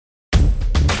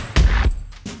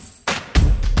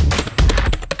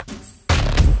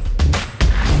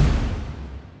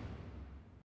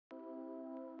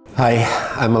Hi,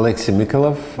 I'm Alexey,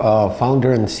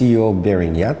 founder and CEO of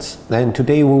Bering Yachts, and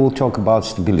today we will talk about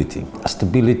stability.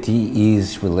 Stability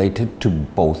is related to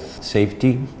both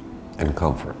safety and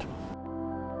comfort.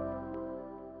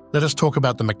 Let us talk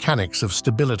about the mechanics of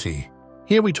stability.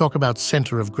 Here we talk about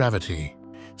center of gravity,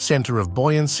 center of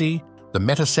buoyancy, the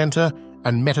metacenter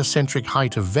and metacentric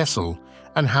height of vessel,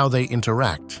 and how they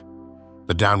interact.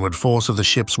 The downward force of the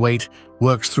ship's weight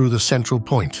works through the central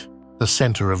point, the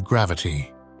center of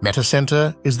gravity.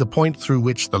 Metacenter is the point through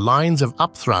which the lines of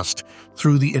upthrust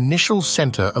through the initial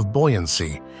center of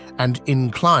buoyancy and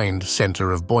inclined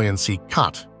center of buoyancy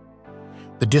cut.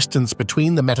 The distance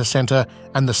between the metacenter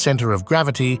and the center of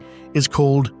gravity is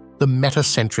called the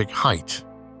metacentric height.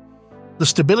 The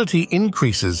stability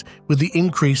increases with the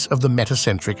increase of the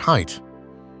metacentric height.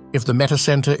 If the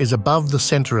metacenter is above the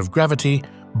center of gravity,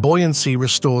 buoyancy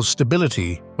restores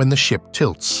stability when the ship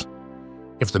tilts.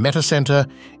 If the metacenter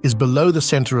is below the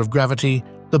center of gravity,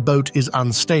 the boat is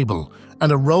unstable,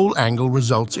 and a roll angle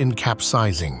results in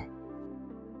capsizing.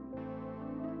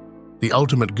 The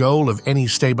ultimate goal of any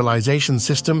stabilization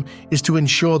system is to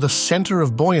ensure the center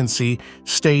of buoyancy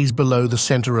stays below the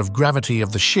center of gravity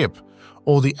of the ship,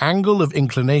 or the angle of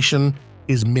inclination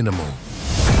is minimal.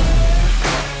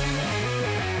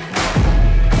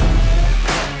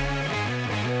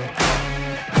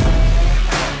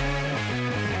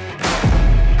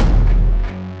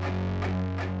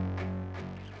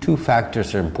 Two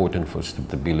factors are important for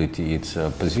stability. It's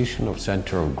a position of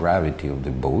center of gravity of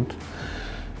the boat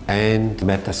and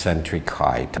metacentric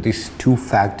height. These two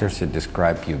factors that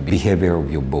describe your behavior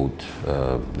of your boat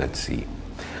at sea.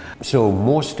 So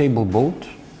more stable boat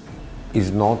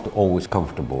is not always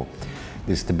comfortable.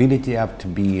 The stability have to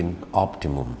be in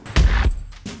optimum.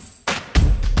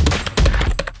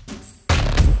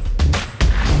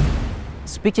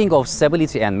 Speaking of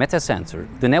stability and metacenter,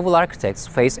 the naval architects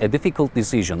face a difficult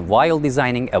decision while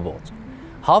designing a boat.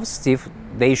 How stiff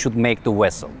they should make the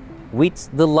vessel. With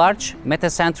the large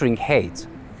metacentering height,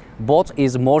 boat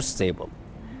is more stable,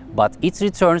 but it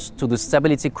returns to the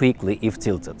stability quickly if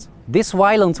tilted. This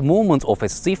violent movement of a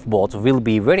stiff boat will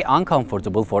be very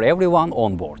uncomfortable for everyone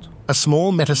on board. A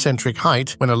small metacentric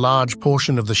height, when a large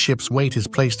portion of the ship's weight is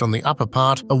placed on the upper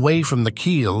part away from the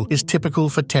keel, is typical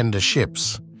for tender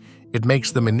ships. It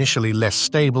makes them initially less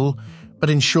stable, but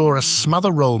ensure a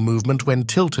smother roll movement when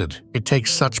tilted. It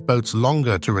takes such boats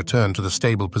longer to return to the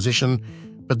stable position,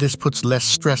 but this puts less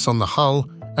stress on the hull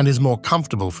and is more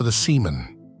comfortable for the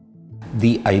seaman.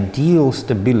 The ideal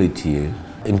stability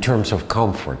in terms of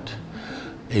comfort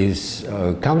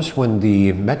comes when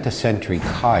the metacentric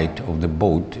height of the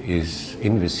boat is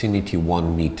in vicinity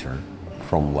 1 meter,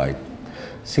 from like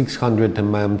 600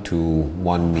 mm to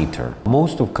 1 meter.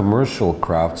 Most of commercial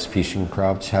crafts, fishing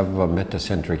crafts, have a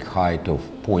metacentric height of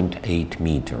 0.8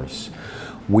 meters,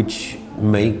 which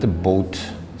make the boat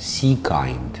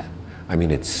sea-kind. I mean,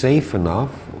 it's safe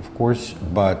enough, of course,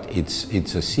 but it's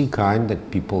a sea-kind that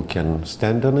people can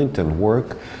stand on it and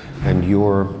work, and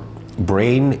your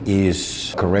brain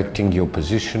is correcting your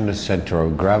position, the center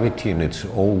of gravity, and it's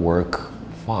all work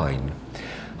fine.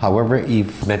 However,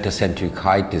 if metacentric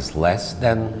height is less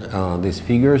than these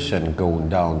figures and going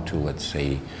down to, let's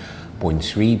say,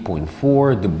 0.3,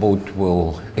 0.4, the boat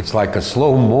will, it's like a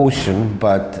slow motion,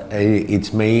 but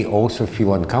it may also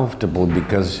feel uncomfortable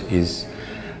because his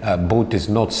boat is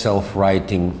not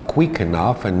self-righting quick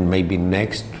enough, and maybe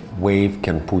next wave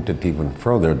can put it even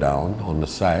further down on the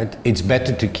side. It's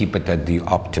better to keep it at the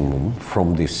optimum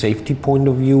from the safety point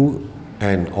of view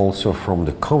and also from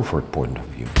the comfort point of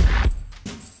view.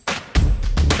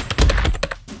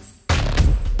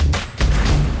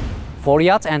 For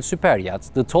yacht and super yachts,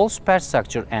 the tall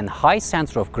superstructure and high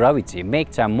center of gravity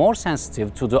make them more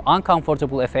sensitive to the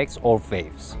uncomfortable effects of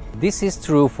waves. This is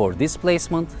true for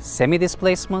displacement,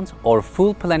 semi-displacement, or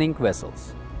full planing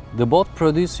vessels. The boat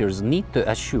producers need to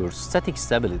assure static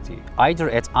stability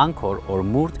either at anchor or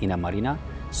moored in a marina,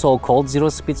 so-called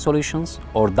zero-speed solutions,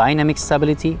 or dynamic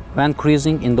stability when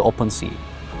cruising in the open sea.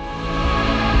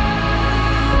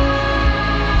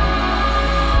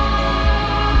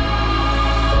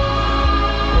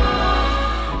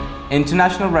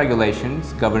 International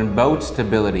regulations govern boat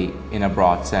stability in a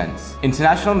broad sense.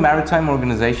 International Maritime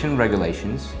Organization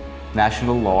regulations,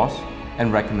 national laws,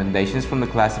 and recommendations from the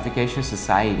classification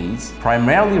societies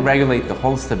primarily regulate the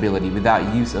hull stability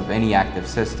without use of any active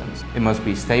systems. It must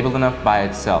be stable enough by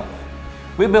itself.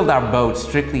 We build our boats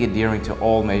strictly adhering to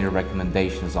all major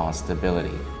recommendations on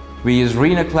stability. We use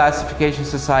RENA Classification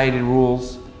Society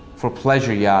rules for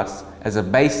pleasure yachts as a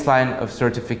baseline of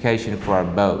certification for our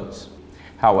boats.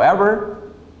 However,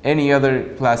 Any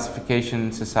other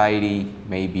classification society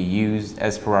may be used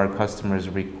as per our customer's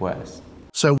request.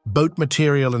 So boat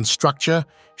material and structure,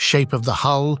 shape of the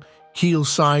hull, keel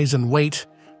size and weight,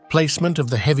 placement of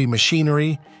the heavy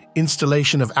machinery,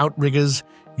 installation of outriggers,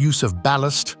 use of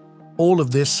ballast, all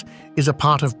of this is a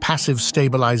part of passive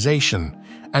stabilization,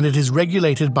 and it is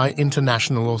regulated by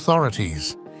international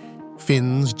authorities.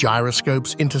 Fins,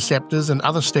 gyroscopes, interceptors, and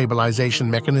other stabilization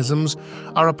mechanisms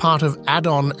are a part of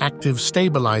add-on active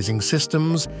stabilizing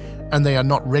systems, and they are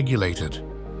not regulated.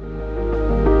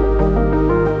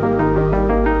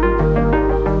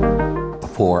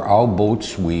 For our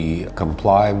boats, we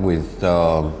comply with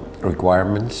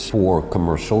requirements for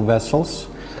commercial vessels,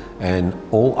 and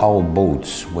all our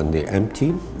boats, when they're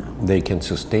empty, they can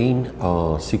sustain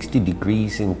 60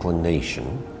 degrees inclination,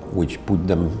 which put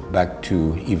them back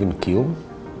to even keel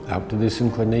after this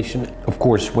inclination. Of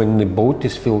course, when the boat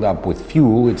is filled up with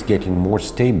fuel, it's getting more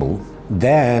stable.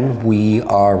 Then we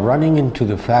are running into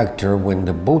the factor when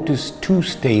the boat is too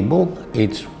stable,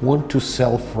 it's want to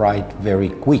self-right very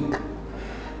quick.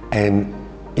 And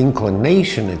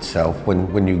inclination itself,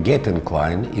 when you get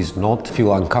inclined, is not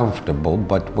feel uncomfortable,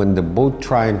 but when the boat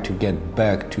trying to get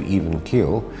back to even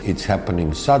keel, it's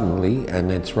happening suddenly and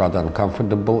it's rather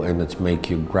uncomfortable, and it's make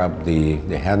you grab the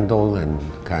handle and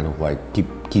kind of like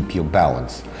keep your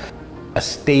balance. A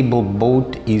stable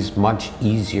boat is much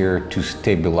easier to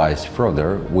stabilize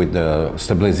further with the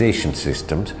stabilization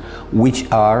systems, which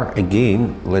are,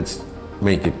 again, let's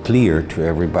make it clear to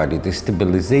everybody, the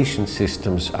stabilization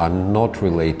systems are not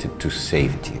related to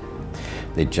safety.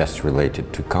 They're just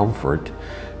related to comfort.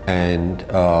 And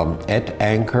at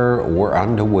anchor or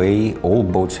underway, all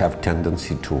boats have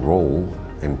tendency to roll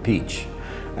and pitch.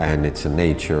 And it's the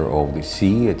nature of the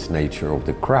sea, it's nature of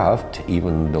the craft.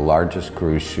 Even the largest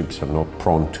cruise ships are not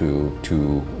prone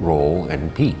to roll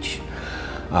and pitch.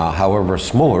 However,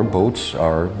 smaller boats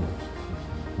are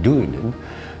doing it.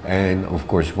 And of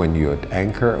course, when you're at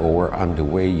anchor or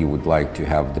underway, you would like to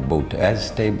have the boat as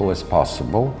stable as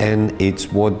possible. And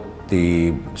it's what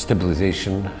the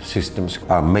stabilization systems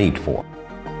are made for.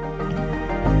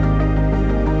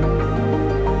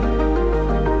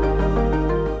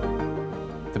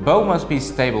 The boat must be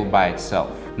stable by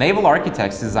itself. Naval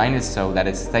architects design it so that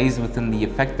it stays within the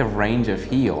effective range of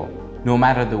heel, no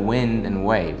matter the wind and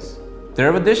waves. There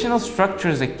are additional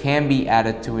structures that can be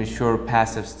added to ensure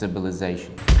passive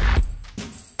stabilization.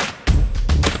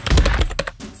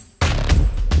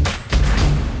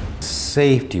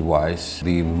 Safety-wise,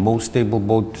 the most stable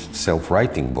boat,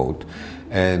 self-righting boat,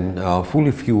 and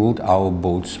fully fueled, our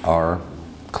boats are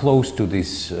close to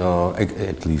this,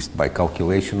 at least by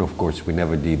calculation. Of course, we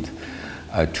never did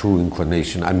a true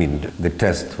inclination. I mean, the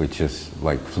test, which is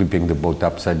like flipping the boat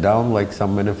upside down like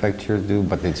some manufacturers do,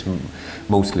 but it's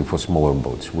mostly for smaller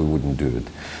boats. We wouldn't do it.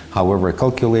 However,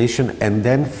 calculation and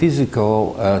then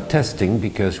physical testing,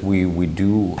 because we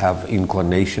do have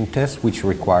inclination tests which are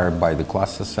required by the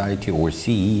class society or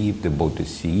CE if the boat is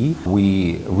CE.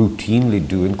 We routinely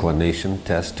do inclination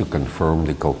tests to confirm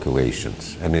the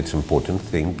calculations, and it's an important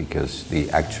thing because the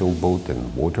actual boat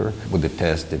and water with the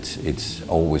test, it's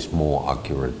always more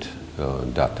accurate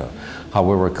data.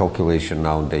 However, calculation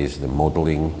nowadays, the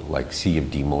modeling, like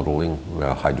CFD modeling,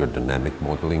 hydrodynamic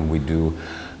modeling we do,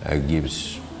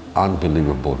 gives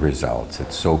unbelievable results.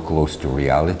 It's so close to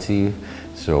reality,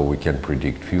 so we can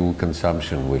predict fuel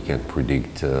consumption, we can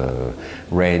predict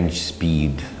range,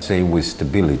 speed. Same with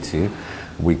stability.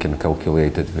 We can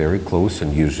calculate it very close,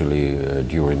 and usually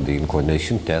during the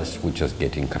inclination test, we're just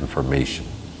getting confirmation.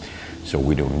 So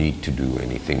we don't need to do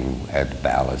anything, add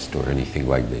ballast or anything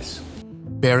like this.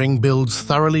 Bering builds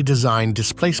thoroughly designed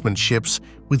displacement ships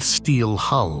with steel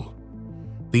hull.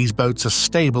 These boats are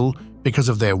stable because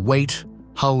of their weight,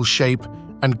 hull shape,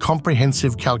 and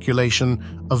comprehensive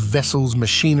calculation of vessels'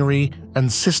 machinery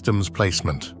and systems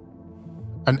placement.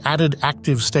 An added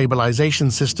active stabilization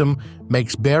system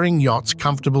makes Bering yachts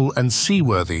comfortable and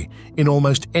seaworthy in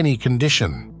almost any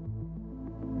condition.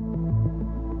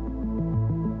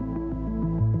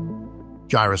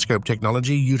 Gyroscope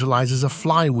technology utilizes a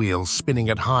flywheel spinning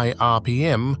at high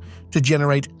RPM to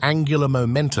generate angular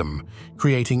momentum,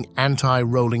 creating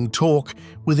anti-rolling torque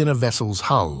within a vessel's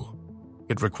hull.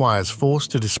 It requires force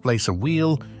to displace a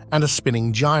wheel and a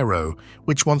spinning gyro,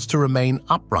 which wants to remain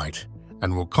upright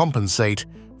and will compensate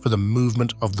for the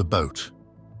movement of the boat.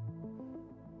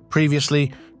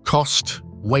 Previously, cost,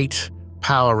 weight,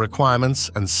 power requirements,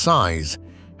 and size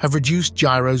have reduced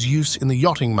gyros' use in the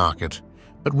yachting market,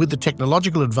 but with the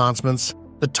technological advancements,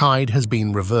 the tide has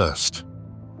been reversed.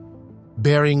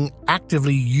 Bering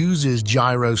actively uses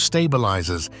gyro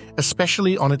stabilizers,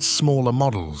 especially on its smaller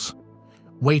models.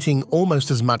 Weighting almost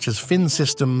as much as fin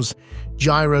systems,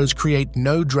 gyros create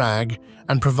no drag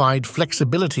and provide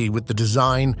flexibility with the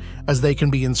design, as they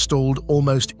can be installed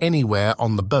almost anywhere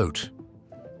on the boat.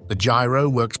 The gyro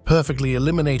works perfectly,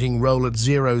 eliminating roll at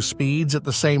 0 speeds at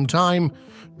the same time,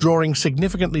 drawing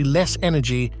significantly less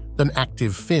energy than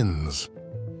active fins.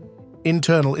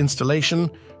 Internal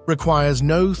installation requires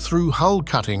no through hull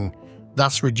cutting,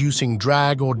 thus reducing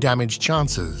drag or damage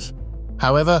chances.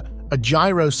 However, a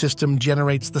gyro system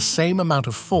generates the same amount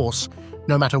of force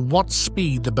no matter what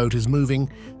speed the boat is moving,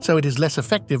 so it is less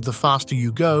effective the faster you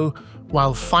go,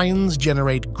 while fins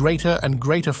generate greater and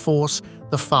greater force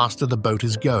the faster the boat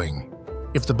is going.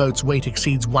 If the boat's weight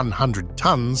exceeds 100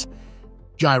 tons,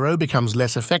 gyro becomes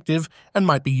less effective and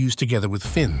might be used together with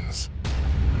fins.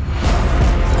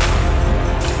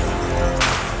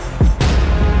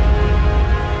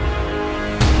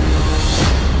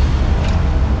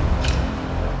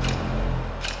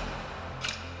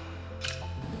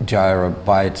 Gyro,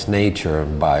 by its nature,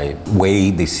 by way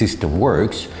the system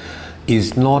works,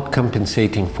 is not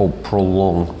compensating for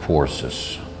prolonged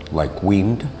forces like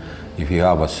wind. If you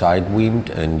have a side wind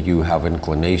and you have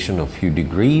inclination of few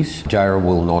degrees, gyro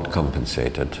will not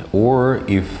compensate it. Or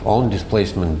if on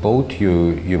displacement boat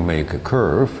you make a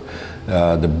curve,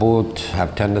 the boat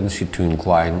have tendency to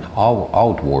incline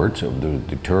outwards of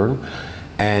the turn,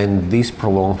 and this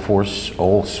prolonged force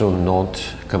also not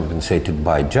compensated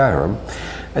by gyro.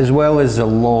 As well as a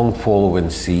long following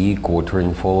C,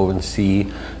 quartering following C.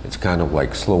 It's kind of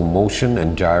like slow motion,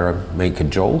 and gyro make a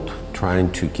jolt,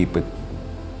 trying to keep it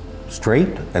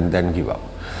straight and then give up.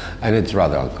 And it's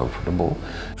rather uncomfortable.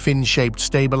 Fin-shaped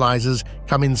stabilizers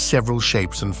come in several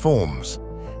shapes and forms.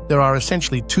 There are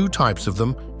essentially 2 types of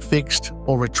them, fixed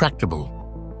or retractable.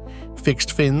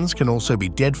 Fixed fins can also be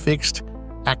dead fixed,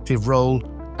 active roll,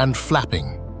 and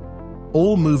flapping.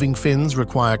 All moving fins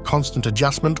require constant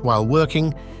adjustment while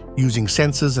working, using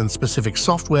sensors and specific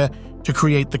software to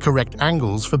create the correct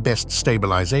angles for best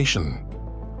stabilization.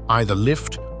 Either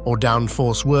lift or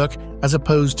downforce work, as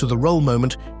opposed to the roll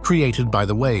moment created by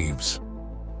the waves.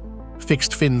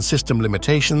 Fixed fin system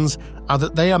limitations are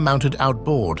that they are mounted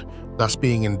outboard, thus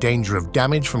being in danger of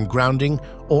damage from grounding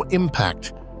or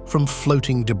impact from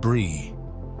floating debris.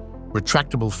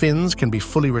 Retractable fins can be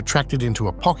fully retracted into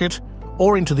a pocket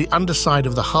or into the underside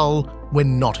of the hull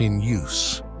when not in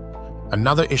use.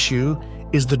 Another issue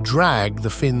is the drag the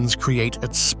fins create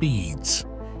at speeds.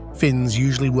 Fins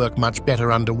usually work much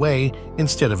better underway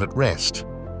instead of at rest.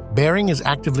 Bering is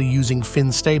actively using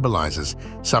fin stabilizers,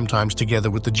 sometimes together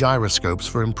with the gyroscopes,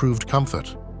 for improved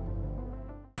comfort.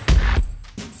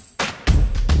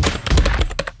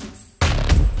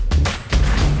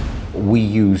 We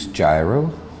use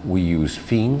gyro, we use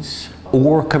fins,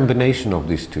 or combination of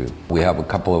these two. We have a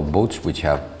couple of boats which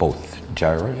have both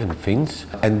gyro and fins,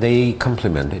 and they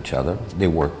complement each other. They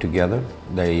work together,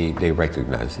 they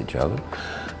recognize each other,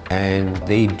 and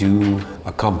they do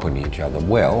accompany each other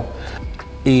well.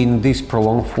 In these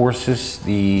prolonged forces,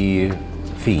 the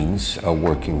fins are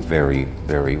working very,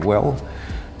 very well,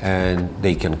 and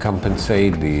they can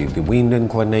compensate the wind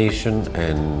inclination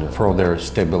and further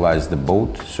stabilize the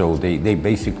boat. So they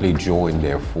basically join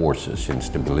their forces in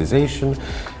stabilization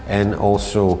and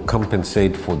also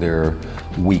compensate for their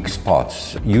weak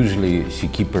spots. Usually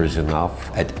seakeeper is enough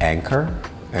at anchor.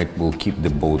 It will keep the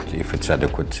boat, if it's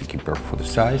adequate seakeeper for the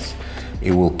size,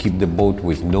 it will keep the boat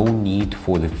with no need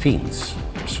for the fins.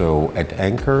 So at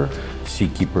anchor,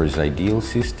 seakeeper is ideal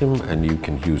system, and you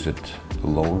can use it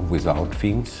alone without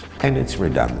fins, and it's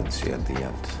redundancy at the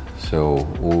end. So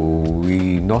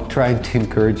we're not trying to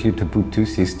encourage you to put 2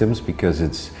 systems, because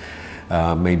it's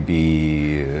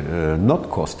maybe not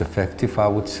cost effective, I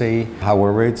would say.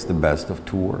 However, it's the best of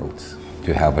 2 worlds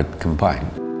to have it combined.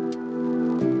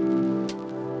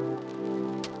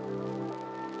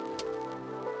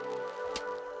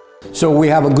 So we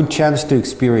have a good chance to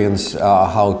experience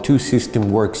how 2 systems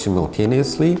work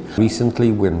simultaneously.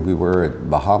 Recently, when we were at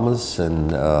Bahamas,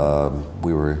 and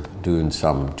we were doing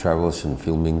some travels and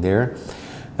filming there,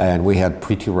 and we had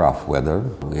pretty rough weather.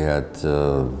 We had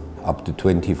up to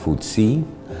 20-foot sea,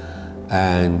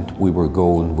 and we were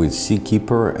going with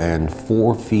seakeeper and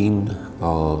 4-fin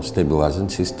stabilization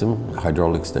system,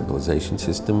 hydraulic stabilization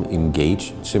system,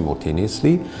 engaged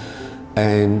simultaneously,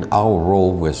 and our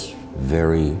roll was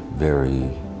very, very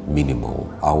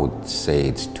minimal. I would say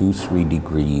it's 2-3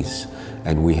 degrees,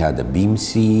 and we had a beam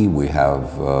C, we have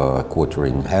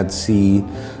quartering head C,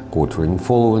 quartering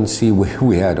following C.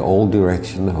 We had all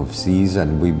direction of C's,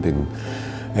 and we've been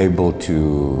able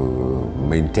to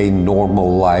maintain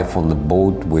normal life on the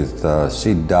boat with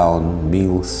sit-down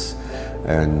meals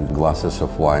and glasses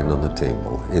of wine on the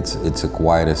table. It's a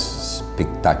quite a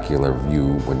spectacular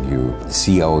view when you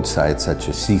see outside such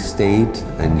a sea state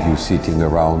and you sitting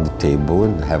around the table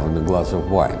and having a glass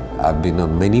of wine. I've been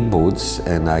on many boats,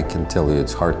 and I can tell you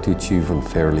it's hard to achieve a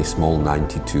fairly small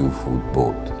 92-foot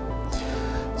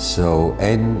boat. So,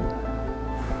 and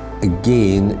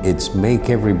again, it's make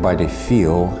everybody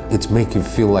feel, it's make you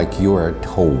feel like you're at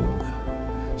home.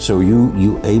 So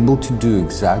you able to do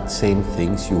exact same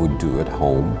things you would do at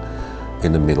home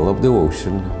in the middle of the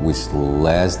ocean with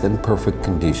less than perfect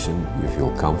condition. You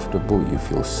feel comfortable, you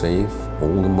feel safe,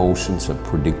 all emotions are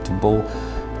predictable,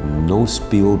 no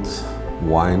spilled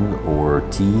wine or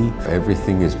tea,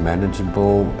 everything is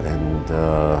manageable, and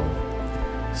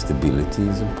stability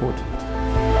is important.